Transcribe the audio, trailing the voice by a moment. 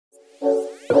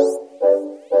Hey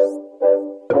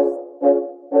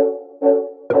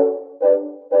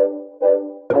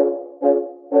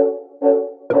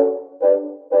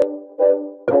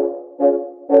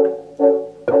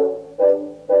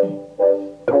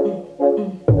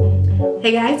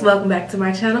guys, welcome back to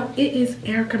my channel. It is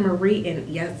ErikaMarie, and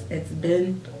yes, it's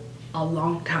been a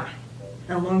long time.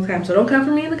 So don't come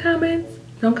for me in the comments.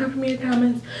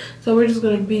 So we're just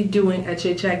going to be doing a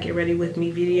chit chat, get ready with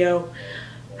me video,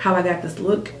 how I got this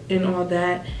look and all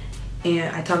that.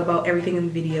 And I talk about everything in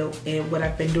the video and what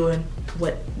I've been doing,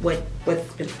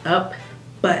 what's been up.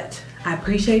 But I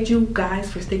appreciate you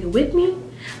guys for sticking with me.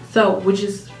 So which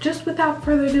is just without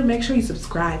further ado, make sure you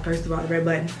subscribe. First of all, the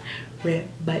red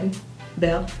button,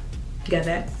 bell, got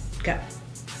that? Got it.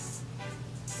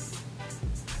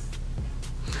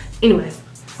 Anyways,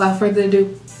 without further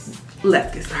ado,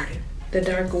 let's get started. The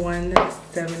dark one is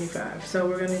 75. So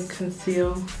we're gonna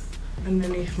conceal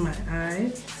underneath my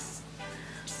eyes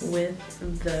with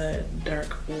the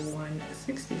dark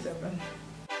 167.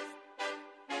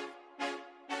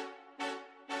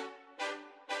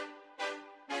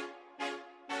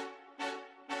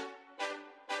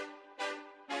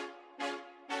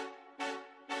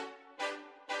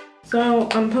 So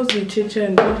I'm supposed to be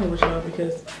chit-chatting talking with y'all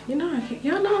because y'all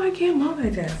know I can't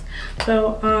multitask.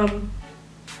 So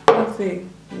let's see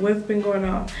what's been going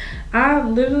on. I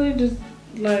literally just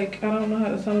I don't know how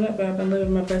to sum it up, but I've been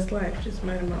living my best life, just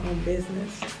minding my own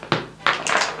business.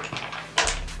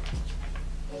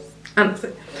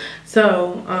 Honestly.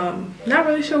 So not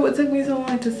really sure what took me so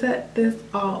long to set this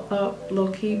all up low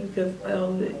key because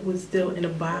it was still in a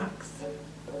box.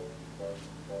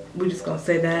 We're just gonna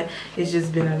say that it's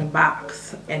just been in a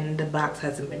box and the box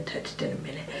hasn't been touched in a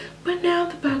minute. But now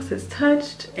the box is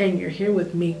touched and you're here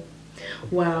with me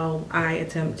while I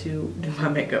attempt to do my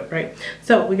makeup, right?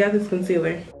 So we got this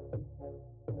concealer.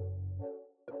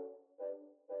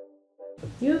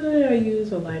 Usually I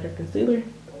use a lighter concealer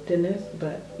than this,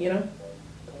 but you know,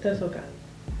 that's okay.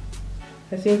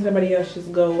 I've seen somebody else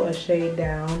just go a shade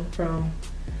down from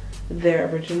their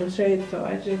original shade, so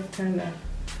I just kind of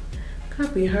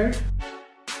copy her.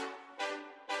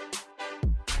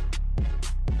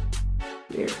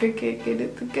 Erika can't get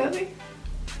it together.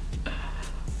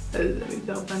 That'd be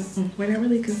so funny. We're not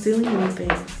really concealing anything.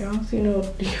 Y'all see no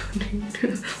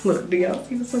look, do y'all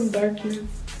see some darkness?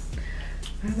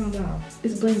 I don't know.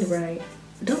 It's blended right.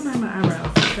 Don't mind my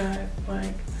eyebrows, guys.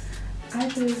 Like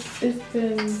it's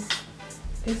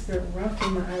been rough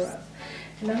in my eyebrows.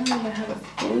 And I don't even have a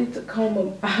spoolie to comb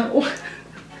them out.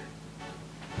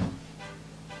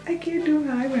 I can't do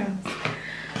my eyebrows.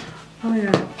 Oh my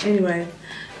god. Anyway,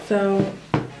 so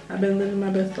I've been living my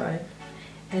best life.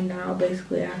 And now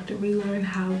basically I have to relearn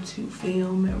how to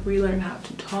film, relearn how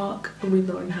to talk,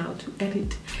 relearn how to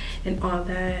edit and all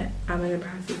that. I'm in the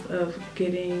process of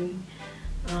getting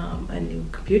a new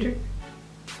computer.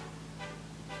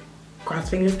 Cross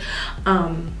fingers.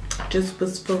 Just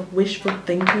was for wishful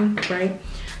thinking, right?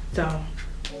 So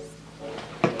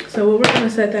what we're gonna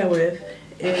set that with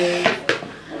is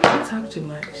talk too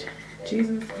much.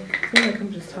 Jesus, I feel like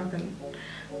I'm just talking.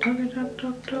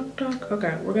 Talk.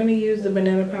 Okay, we're gonna use the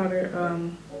banana powder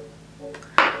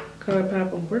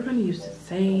Colourpop, and we're gonna use the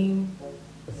same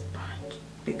sponge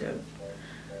because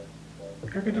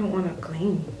Erika don't want to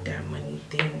clean that many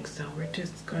things. So we're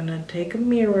just gonna take a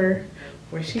mirror.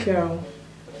 Where'd she go?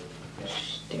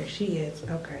 There she is.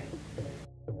 Okay.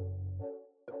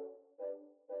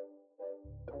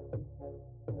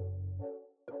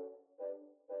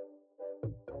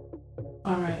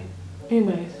 Alright,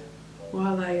 anyways,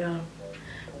 while I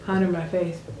powder my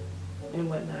face and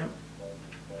whatnot,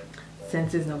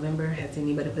 since it's November, has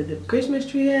anybody put the Christmas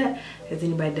tree yet? Has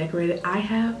anybody decorated? I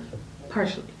have,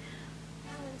 partially.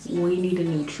 We need a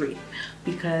new tree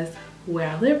because where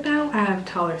I live now, I have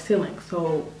taller ceilings.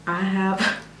 So I have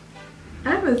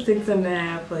a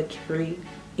 6.5 foot tree,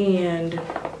 and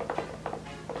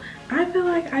I feel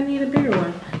like I need a bigger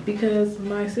one because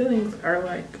my ceilings are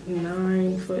like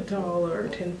 9 foot tall or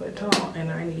 10 foot tall,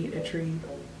 and I need a tree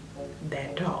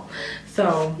that tall.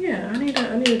 So yeah, I need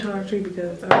a taller tree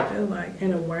because I feel like,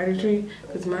 in a wider tree,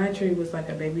 because my tree was like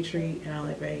a baby tree and I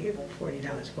only paid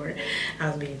 $40 for it. I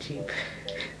was being cheap.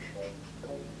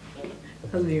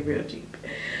 I was being real cheap.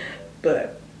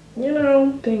 But you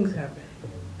know, things happen.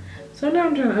 So now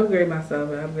I'm trying to upgrade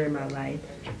myself and upgrade my life.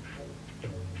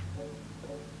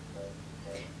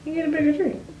 You get a bigger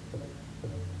tree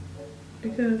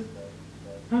because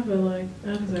I feel like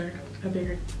I deserve a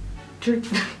bigger tree.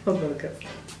 I'm gonna cuss.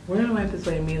 We're gonna wipe this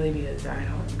way immediately because I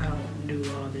don't do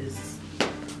all this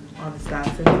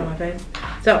nonsense on my face.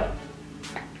 So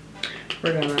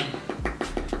we're gonna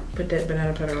put put that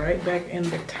banana butter right back in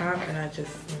the top, and I just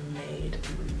made a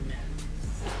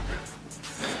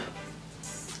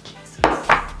mess.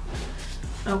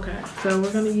 Okay, so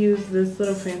we're gonna use this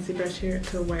little fancy brush here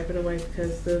to wipe it away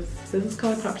because this is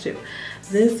Colourpop too.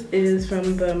 This is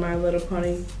from the My Little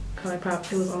Pony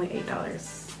Colourpop. It was only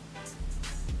 $8,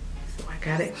 so I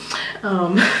got it.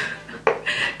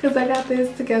 Because I got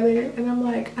this together and I'm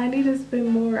like, I need to spend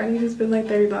more. I need to spend like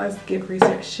 $30 to get free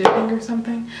shipping or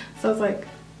something. So I was like,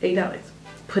 $8.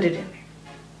 Put it in there.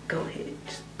 Go ahead,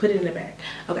 just put it in the bag.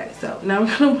 Okay, so now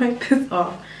I'm gonna wipe this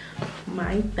off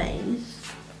my face.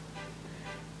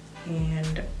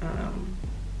 And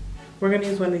we're gonna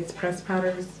use one of these pressed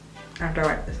powders after I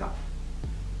wipe this off.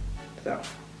 So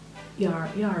y'all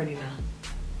already know.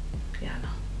 Yeah, I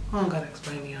know. I don't gotta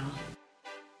explain to y'all.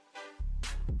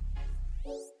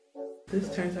 This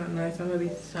turns out nice. I'm gonna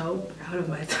be so proud of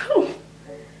myself.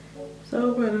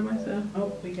 So proud of myself.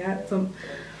 Oh, we got some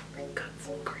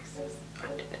creases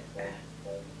under that.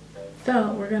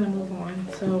 So we're gonna move on.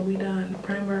 So we done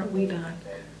primer, we done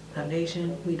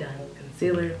foundation, we done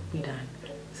concealer, we done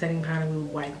setting powder, we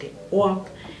wiped it off.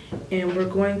 And we're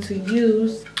going to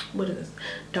use, what is this?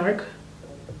 Dark.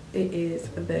 It is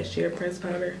the sheer press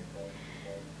powder.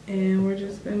 And we're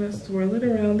just gonna swirl it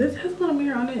around. This has a little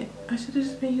mirror on it. I should have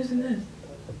just been using this.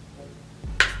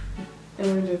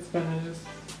 And we're just gonna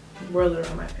swirl it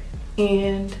around my face.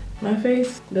 And my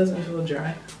face doesn't feel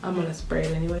dry. I'm gonna spray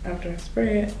it anyway. After I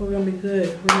spray it, we're gonna be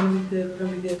good. We're gonna be good, we're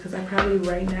gonna be good. Because I probably,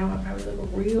 right now, I probably look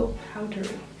real powdery.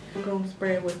 We're gonna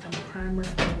spray it with some primer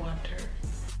and water.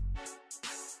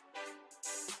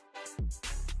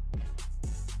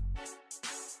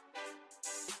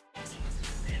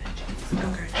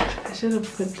 Okay, I should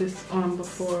have put this on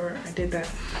before I did that.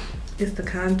 It's the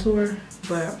contour,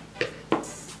 but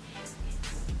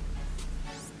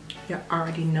y'all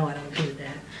already know I don't do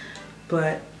that.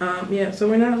 But yeah, so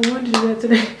we're not going to do that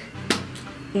today.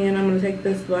 And I'm gonna take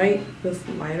this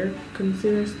lighter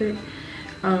concealer stick,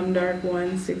 dark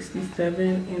 167,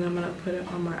 and I'm gonna put it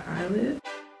on my eyelid.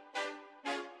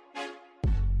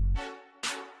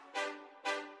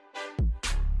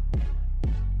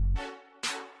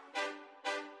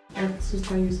 Erika's just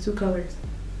gonna use two colors.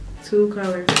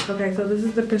 Okay, so this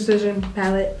is the Precision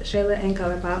palette, Shayla and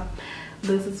Colourpop.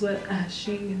 This is what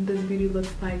this beauty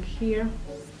looks like here.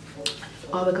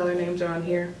 All the color names are on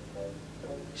here.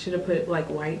 Should have put like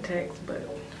white text, but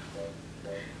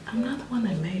I'm not the one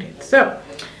that made it. So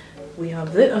we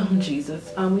have this. Oh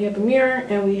Jesus! We have a mirror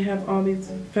and we have all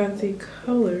these fancy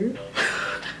colors.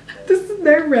 This is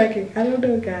nerve-wracking. I don't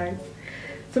know, guys.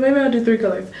 So maybe I'll do 3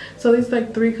 colors. So these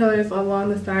like 3 colors along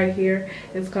the side here.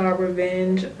 It's called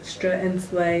Revenge, Strut and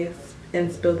Slay,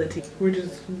 and Spill the Tea. We're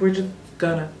just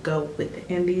gonna go with it.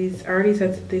 And these, I already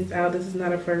tested these out. This is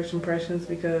not a first impressions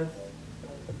because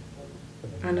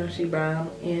I know she bought them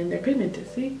and they're pigmented.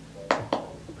 See?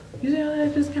 You see how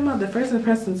that just came out? The first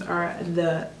impressions are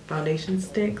the foundation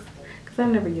sticks because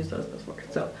I've never used those before.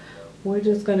 So we're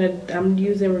just gonna, I'm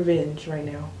using Revenge right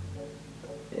now.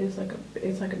 It's like a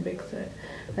big set.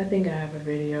 I think I have a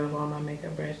video of all my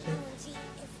makeup brushes.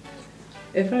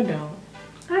 If I don't,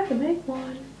 I can make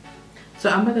one. So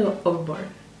I'm about to go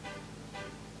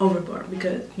overboard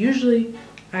because usually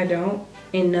I don't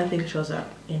and nothing shows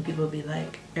up and people be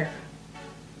like, Erika,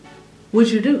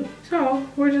 what'd you do? So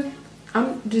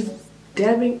I'm just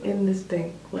dabbing in this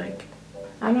thing. Like,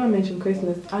 I know I mentioned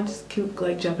Christmas. I just keep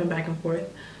like jumping back and forth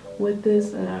with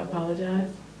this and I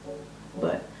apologize.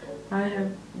 But I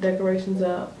have decorations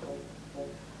up.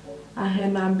 I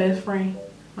had my best friend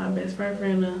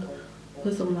Frienda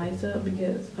put some lights up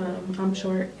because I'm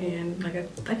short and like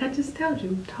I just told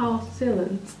you, tall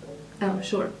ceilings. I'm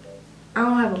short. I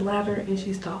don't have a ladder and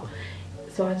she's tall,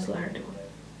 so I just let her do it.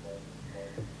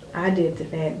 I did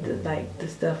the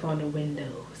stuff on the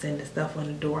windows and the stuff on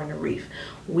the door and the wreath.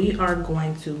 We are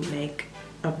going to make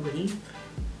a wreath.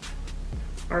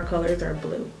 Our colors are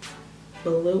blue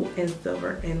and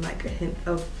silver and like a hint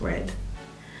of red.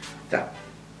 So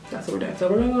that's what we're doing. So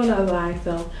we're gonna go on the other eye.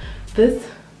 So this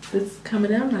is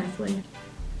coming out nicely.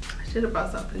 I should have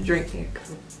brought something to drink here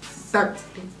because I'm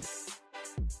thirsty.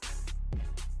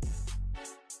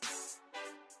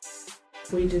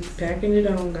 We just packing it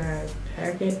on, guys.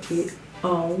 Packing it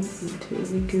on until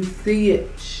we can see it.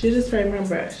 Should have sprayed my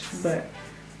brush, but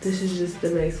this is just the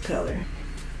base color.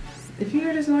 If you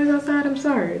hear this noise outside, I'm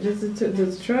sorry. Just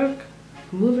this truck,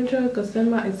 a moving truck, a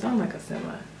semi. It sounds like a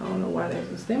semi. I don't know why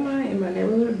there's a semi in my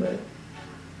neighborhood, but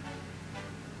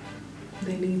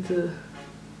they need to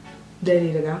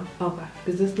go. Okay.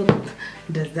 Does this look?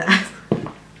 Does the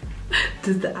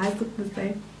eyes look the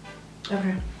same?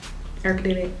 Okay. Erika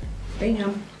did it.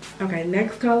 Bam. Okay,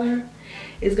 next color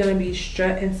is gonna be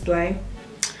Strut and Slay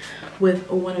with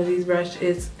one of these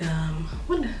brushes.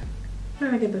 Where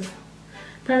did I get this?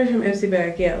 Probably from Ipsy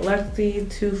bag. Yeah, Luxy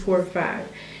 245.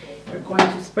 We're going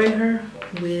to spray her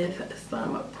with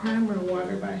some primer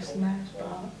water by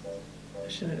Smashbox. I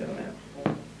should have done that.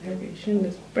 You shouldn't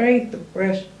have sprayed the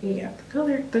brush. Yeah,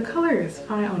 the color is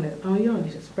fine on it. Oh, you don't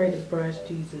need to spray the brush,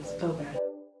 Jesus. Okay.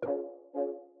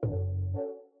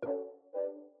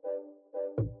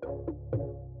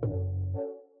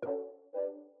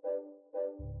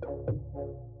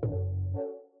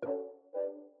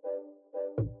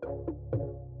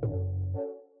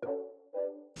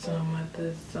 So I'm at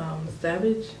this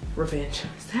Savage Ravage.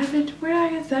 Savage? Where did I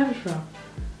get Savage from?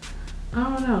 I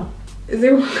don't know. Is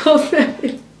there one called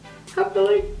Savage? I feel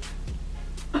like,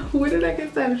 where did I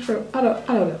get Savage from? I don't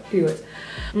know. Anyways.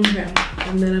 Okay.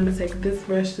 And then I'm gonna take this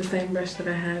brush, the same brush that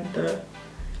I had the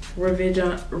Revenge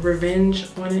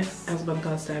on it. I was about to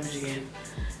call it Savage again.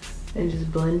 And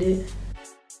just blend it.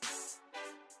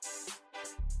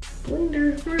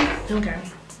 Blender. Okay.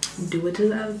 Do it to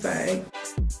the other side.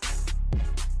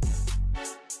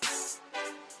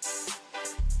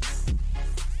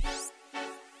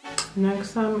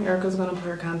 Next time, Erica's gonna put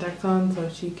her contacts on so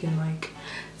she can like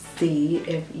see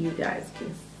if you guys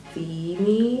can see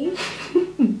me.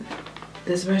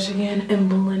 This brush again and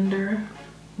blend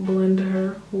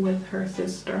her with her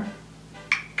sister.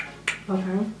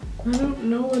 Okay. I don't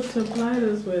know what to apply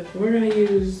this with. We're gonna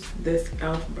use this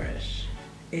e.l.f. brush.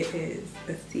 It is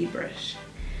a C brush.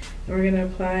 And we're gonna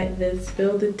apply this.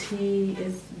 Spill the tea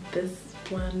is this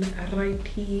one right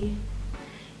here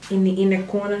in the inner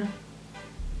corner.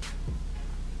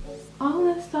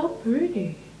 Oh, that's so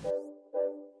pretty.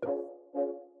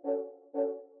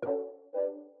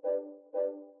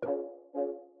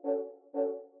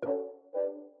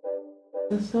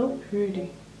 It's so pretty.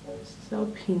 It's so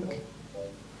pink.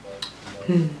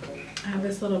 I have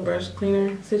this little brush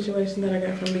cleaner situation that I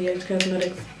got from BH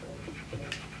Cosmetics.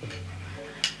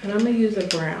 And I'm gonna use a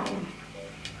brown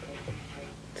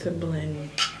to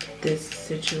blend this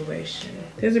situation.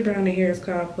 There's a brown in here, it's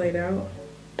called Played Out.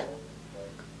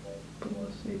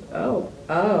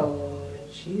 Oh,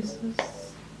 Jesus.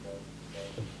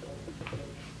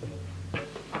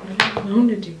 I don't know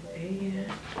to do that.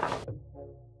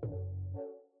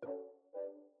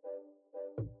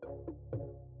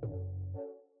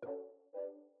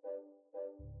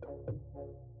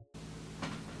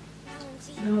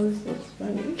 No, this looks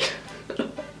funny.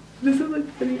 Does it look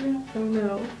funny now? Oh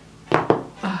no.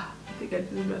 I think I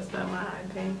just messed up my eye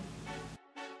paint.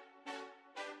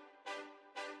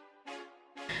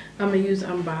 I'm gonna use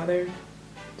Unbothered.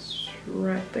 It's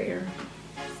right there.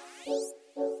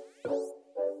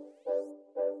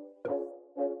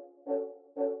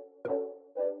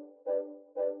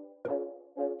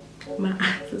 My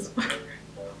eyes is watering.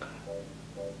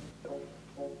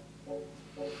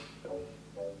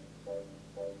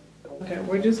 Okay,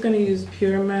 we're just gonna use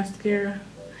PUR Mascara.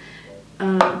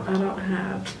 I don't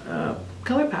have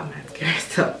Colourpop mascara,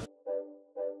 so.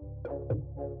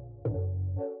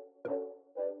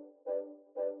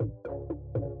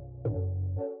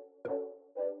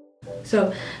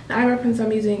 So the eyebrow pencil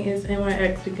I'm using is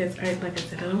NYX because like I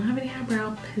said, I don't have any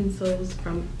eyebrow pencils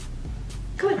from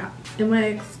Colourpop.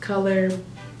 NYX color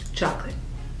chocolate.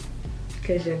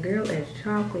 Because your girl is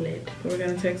chocolate. We're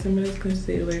gonna take some of this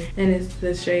concealer and it's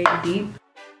the shade Deep.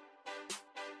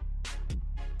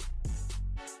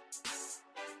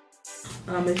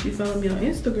 If you follow me on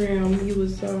Instagram, you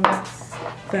would saw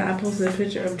that I posted a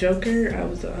picture of Joker. I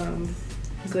was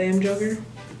Glam Joker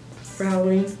for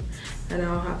Halloween. And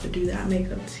I'll have to do that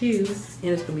makeup too.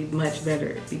 And it's gonna be much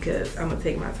better because I'm gonna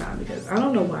take my time because I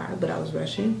don't know why, but I was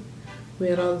rushing. We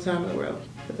had all the time in the world.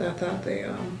 Because I thought they,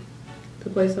 the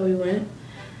place that we went,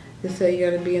 they said you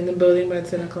gotta be in the building by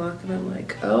 10 o'clock. And I'm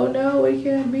like, oh no, we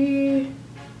can't be.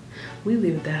 We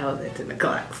leave the house at 10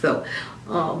 o'clock. So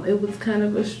it was kind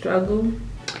of a struggle,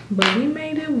 but we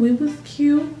made it. We was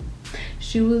cute.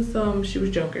 She was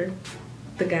Joker,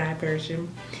 the guy version.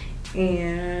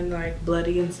 And like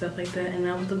bloody and stuff like that, and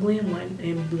I was the Glam one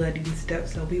and bloody and stuff,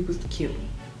 so we was cute.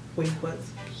 We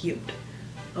was cute.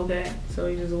 Okay, so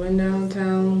we just went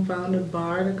downtown, found a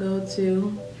bar to go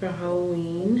to for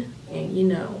Halloween, and you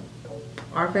know,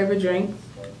 our favorite drinks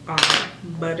are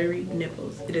buttery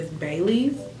nipples. It is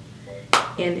Bailey's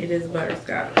and it is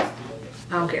butterscotch.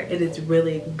 I don't care, it is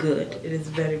really good. It is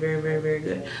very, very, very, very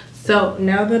good. So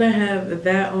now that I have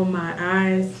that on my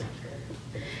eyes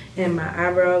and my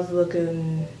eyebrows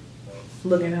looking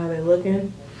how they're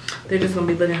looking, they're just gonna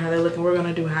be looking how they're looking. We're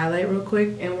gonna do highlight real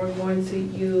quick, and we're going to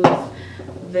use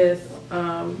this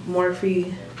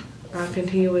Morphe I'll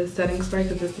continue with setting spray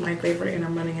because it's my favorite and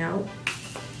I'm running out.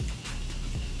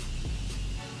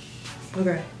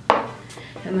 Okay.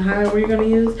 And the highlight we're gonna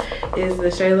use is the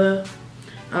Shayla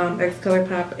X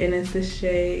Colourpop, and it's the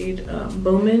shade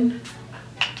Boomin.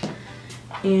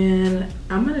 And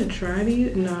I'm gonna try to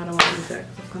use, no, I don't want to use that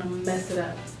because it's gonna mess it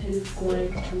up. It's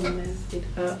going to mess it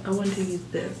up. I want to use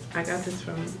this. I got this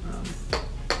from my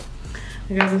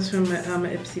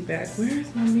Ipsy bag. Where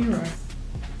is my mirror?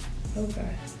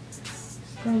 Okay. Just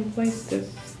gonna place this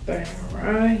thing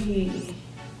right here.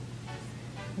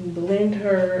 Blend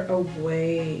her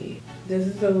away. This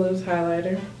is a loose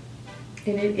highlighter,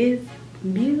 and it is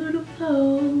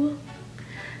beautiful.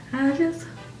 I just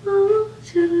want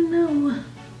you to know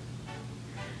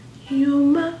you're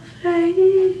my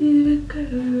favorite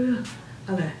girl.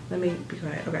 Okay, let me be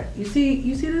quiet. Okay, you see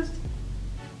this?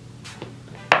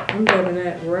 I'm grabbing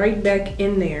that right back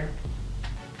in there.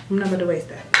 I'm not gonna waste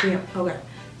that. Yeah. Okay,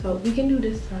 so we can do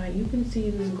this side. You can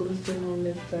see this glisten on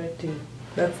this side too.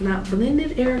 That's not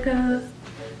blended, Erica.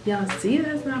 Y'all see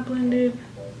that's not blended?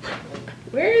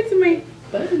 Where is my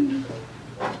button?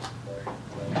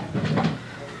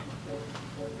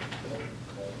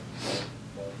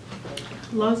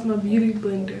 Lost my beauty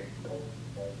blender.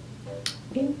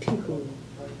 Anywho.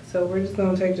 So we're just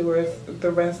gonna take the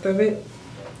rest of it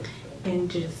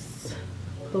and just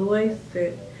place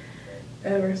it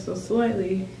ever so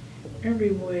slightly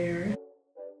everywhere.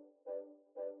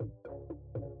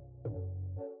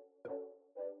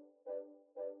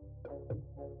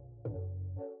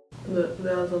 Look,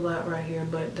 that was a lot right here,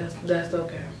 but that's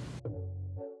okay.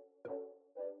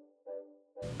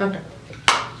 Okay.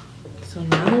 So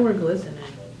now we're glistening.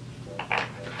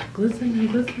 Glistening,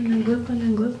 glistening,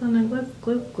 glistening, glistening,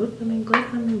 glistening,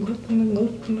 glistening,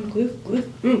 glistening,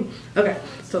 glistening. Okay,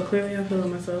 so clearly I'm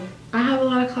feeling myself. I have a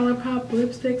lot of Colourpop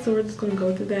lipstick, so we're just gonna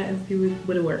go through that and see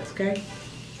what it works, okay?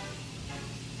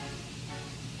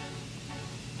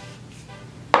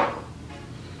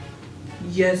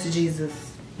 Yes, Jesus.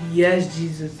 Yes,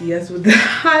 Jesus. Yes, with the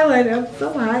highlighter. I'm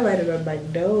so highlighted on my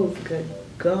nose. Good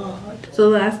God. So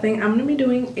the last thing I'm going to be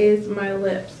doing is my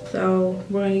lips. So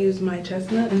we're going to use my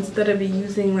Chestnut. Instead of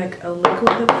using like a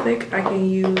liquid lipstick, I can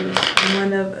use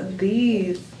one of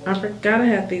these. I forgot I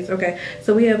had these. Okay.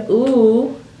 So we have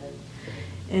Ooh.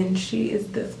 And she is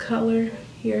this color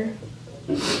here.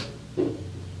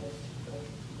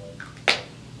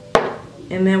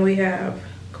 And then we have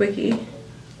Quickie,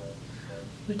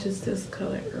 which is this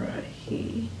color right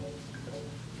here.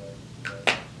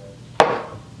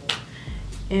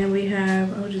 And we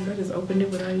have, oh jeez, I just opened it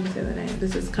without even saying the name.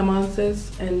 This is Come On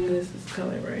Sis, and this is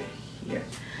color right here.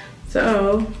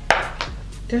 So,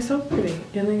 they're so pretty.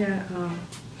 And they got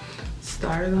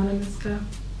stars on them and stuff.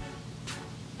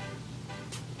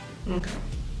 Okay,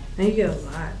 and you get a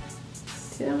lot.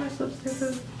 See how much lipstick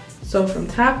is? So from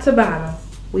top to bottom,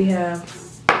 we have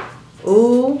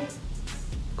Ooh,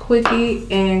 Quickie,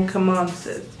 and Come On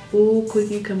Sis. Ooh,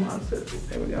 Quickie, Come On Sis.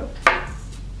 There we go.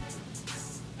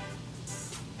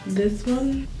 This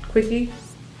one, Quickie,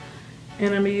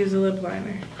 and I'm gonna use a lip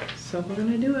liner. So we're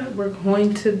gonna do it. We're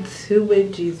going to do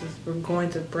it, Jesus. We're going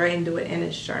to brighten do it, and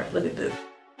it's sharp. Look at this.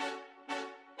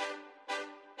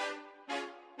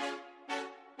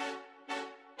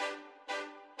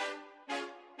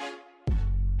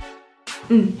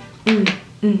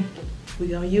 We're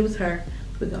gonna use her.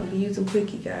 We're gonna be using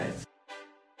Quickie, guys.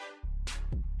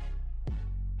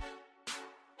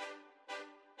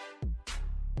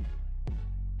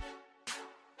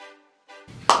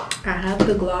 I have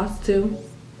the gloss too.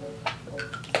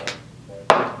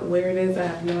 Where it is, I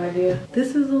have no idea.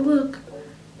 This is a look.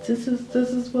 This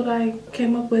is what I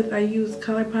came up with. I use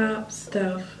Colourpop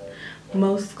stuff.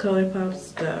 Most Colourpop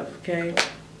stuff, okay?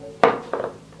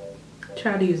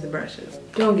 Try to use the brushes.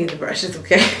 Don't get the brushes,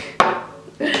 okay?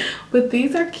 But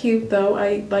these are cute though.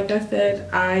 Like I said,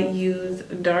 I use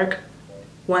dark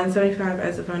 175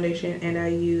 as a foundation, and I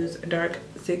use dark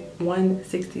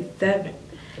 167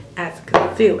 as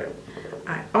concealer.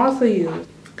 I also use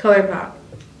Colourpop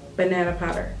banana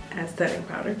powder as setting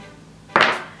powder.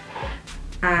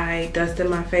 I dusted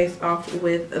my face off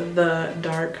with the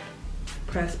dark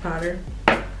pressed powder.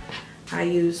 I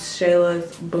use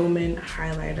Shayla's Boomin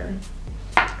highlighter.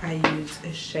 I use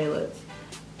Shayla's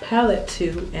palette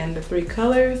too, and the 3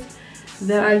 colors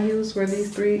that I used were these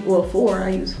 3, well 4, I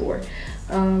used 4.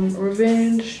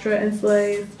 Ravage, Strut and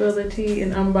Slay, Spill the Tea,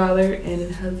 and Unbothered, and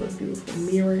it has a beautiful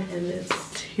mirror in this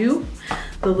too.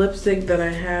 The lipstick that I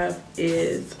have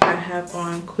is, I have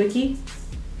on Quickie,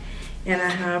 and I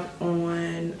have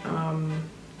on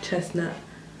Chestnut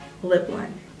lip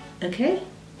liner. Okay,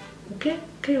 Okay.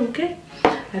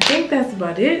 I think that's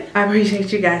about it. I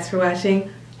appreciate you guys for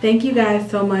watching. Thank you guys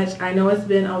so much. I know it's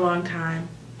been a long time.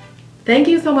 Thank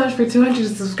you so much for 200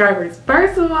 subscribers.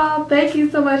 First of all, thank you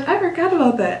so much. I forgot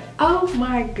about that. Oh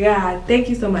my God. Thank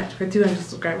you so much for 200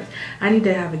 subscribers. I need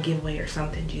to have a giveaway or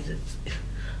something, Jesus.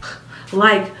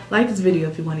 Like this video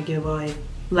if you want to give away.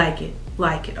 Like it,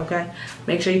 okay?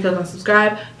 Make sure you click on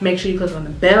subscribe. Make sure you click on the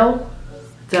bell.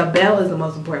 The bell is the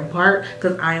most important part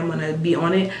because I am gonna be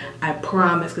on it. I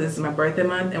promise, because this is my birthday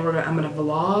month and I'm gonna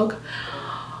vlog.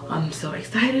 I'm so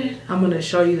excited. I'm gonna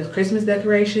show you the Christmas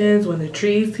decorations, when the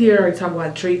tree's here, or talk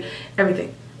about the tree,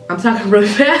 everything. I'm talking really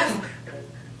fast.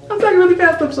 I'm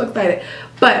so excited.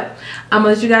 But I'm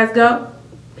gonna let you guys go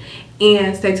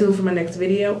and stay tuned for my next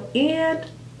video. And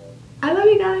I love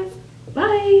you guys.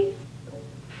 Bye.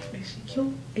 Is she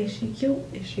cute? Is she cute?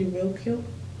 Is she real cute?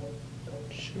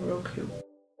 She's real cute.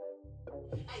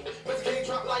 But they can't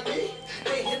drop like me,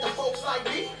 they hit the folks like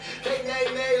me, they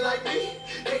nay like me,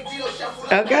 they deal shuffle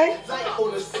like okay. Like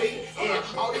on the seat, and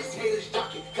all these haters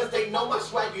jockey, cause they know my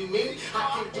swag be mean,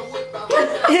 I can do it by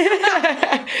myself.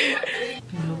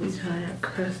 No, we trying to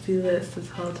crusty lips this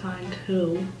whole time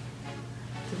too.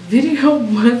 The video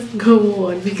must go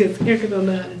on because Erika don't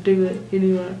know how to do it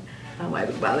anymore. I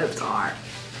wipe my lips hard.